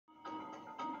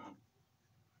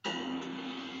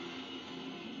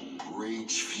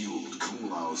Rage fueled Kung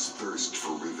Lao's thirst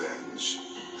for revenge.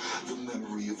 The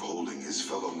memory of holding his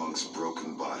fellow monk's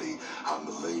broken body on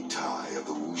the late tie of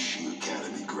the Wuxi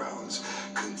Academy grounds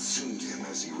consumed him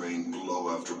as he rained blow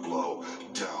after blow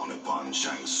down upon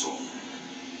Shang Tsung.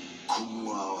 Kung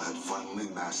Lao had finally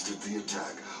mastered the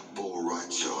attack Bo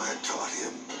Raicho had taught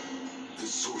him. The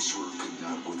sorcerer could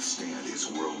not withstand his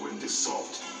whirlwind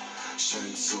assault.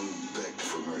 Shang Tsung begged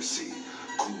for mercy.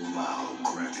 Kung Lao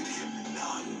granted him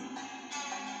none.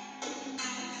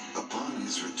 Upon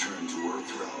his return to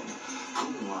Earthrealm,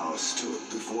 Kung Lao stood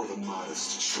before the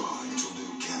modest shrine to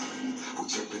Liu Kang,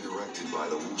 which had been erected by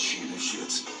the Wuxi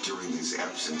initiates during his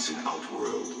absence in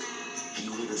Outworld. He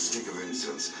lit a stick of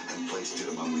incense and placed it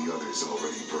among the others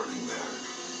already burning there.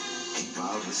 He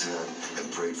bowed his head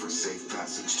and prayed for safe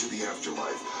passage to the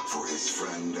afterlife for his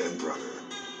friend and brother.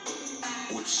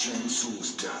 With Shang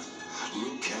Tsung's death,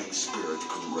 Liu Kang's spirit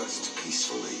could rest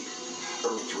peacefully.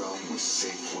 Earthrealm was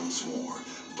safe once more,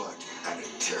 but at a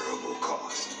terrible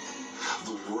cost.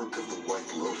 The work of the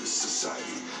White Lotus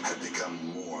Society had become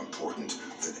more important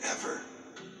than ever.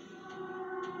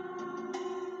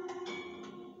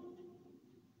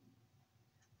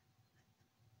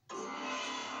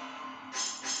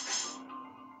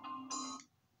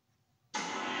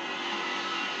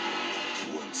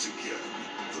 Once again,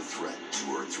 the threat to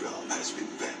Earthrealm has been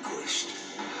vanquished.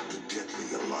 The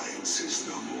deadly alliance is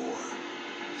no more.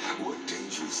 What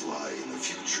dangers lie in the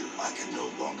future I can no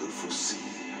longer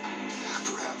foresee.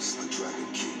 Perhaps the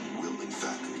Dragon King will in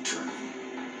fact return.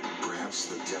 Perhaps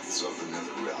the depths of the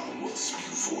Netherrealm will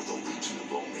spew forth a legion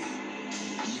of Oni.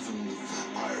 Even the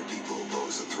vampire people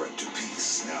pose a threat to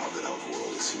peace now that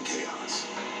Outworld is in chaos.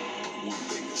 But one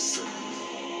thing is certain.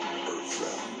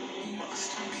 Earthrealm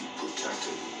must be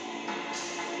protected.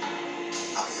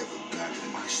 I have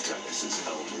abandoned my status as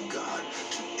Elder God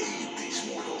to aid these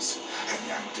mortals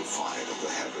and act defiant of the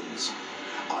heavens.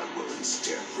 I will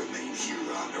instead remain here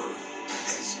on Earth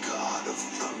as God of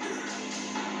Thunder.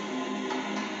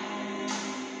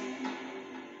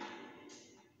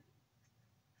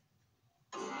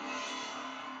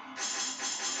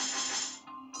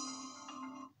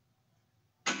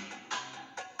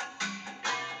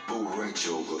 Bo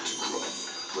Raicho looked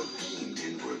gruff, but beamed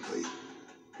inwardly.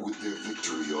 With their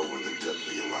victory over the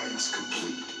deadly alliance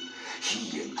complete,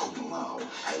 he and Kung Lao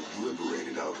had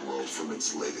liberated Outworld from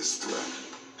its latest threat.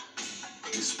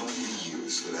 Despite the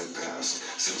years that had passed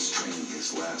since training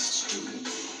his last student,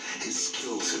 his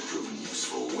skills had proven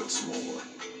useful once more.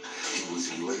 He was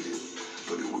elated,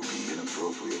 but it would be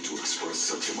inappropriate to express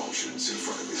such emotions in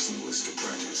front of his newest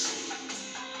apprentice.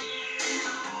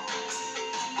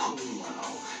 Kung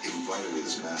Lao invited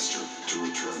his master to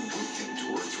return with him to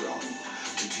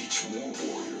Earthrealm to teach more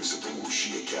warriors at the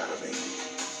Wuxi Academy.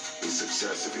 The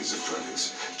success of his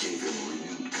apprentice gave him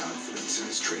renewed confidence in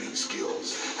his training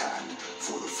skills and,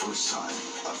 for the first time,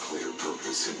 a clear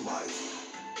purpose in life.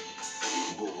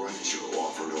 Bo Raicho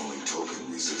offered only token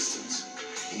resistance.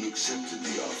 He accepted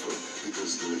the offer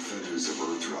because the defenders of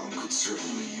Earthrealm could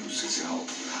certainly use his help,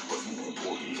 but more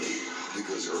importantly,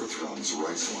 because Earthrealm's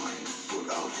rice line put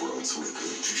Outworld's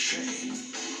liquor to shame.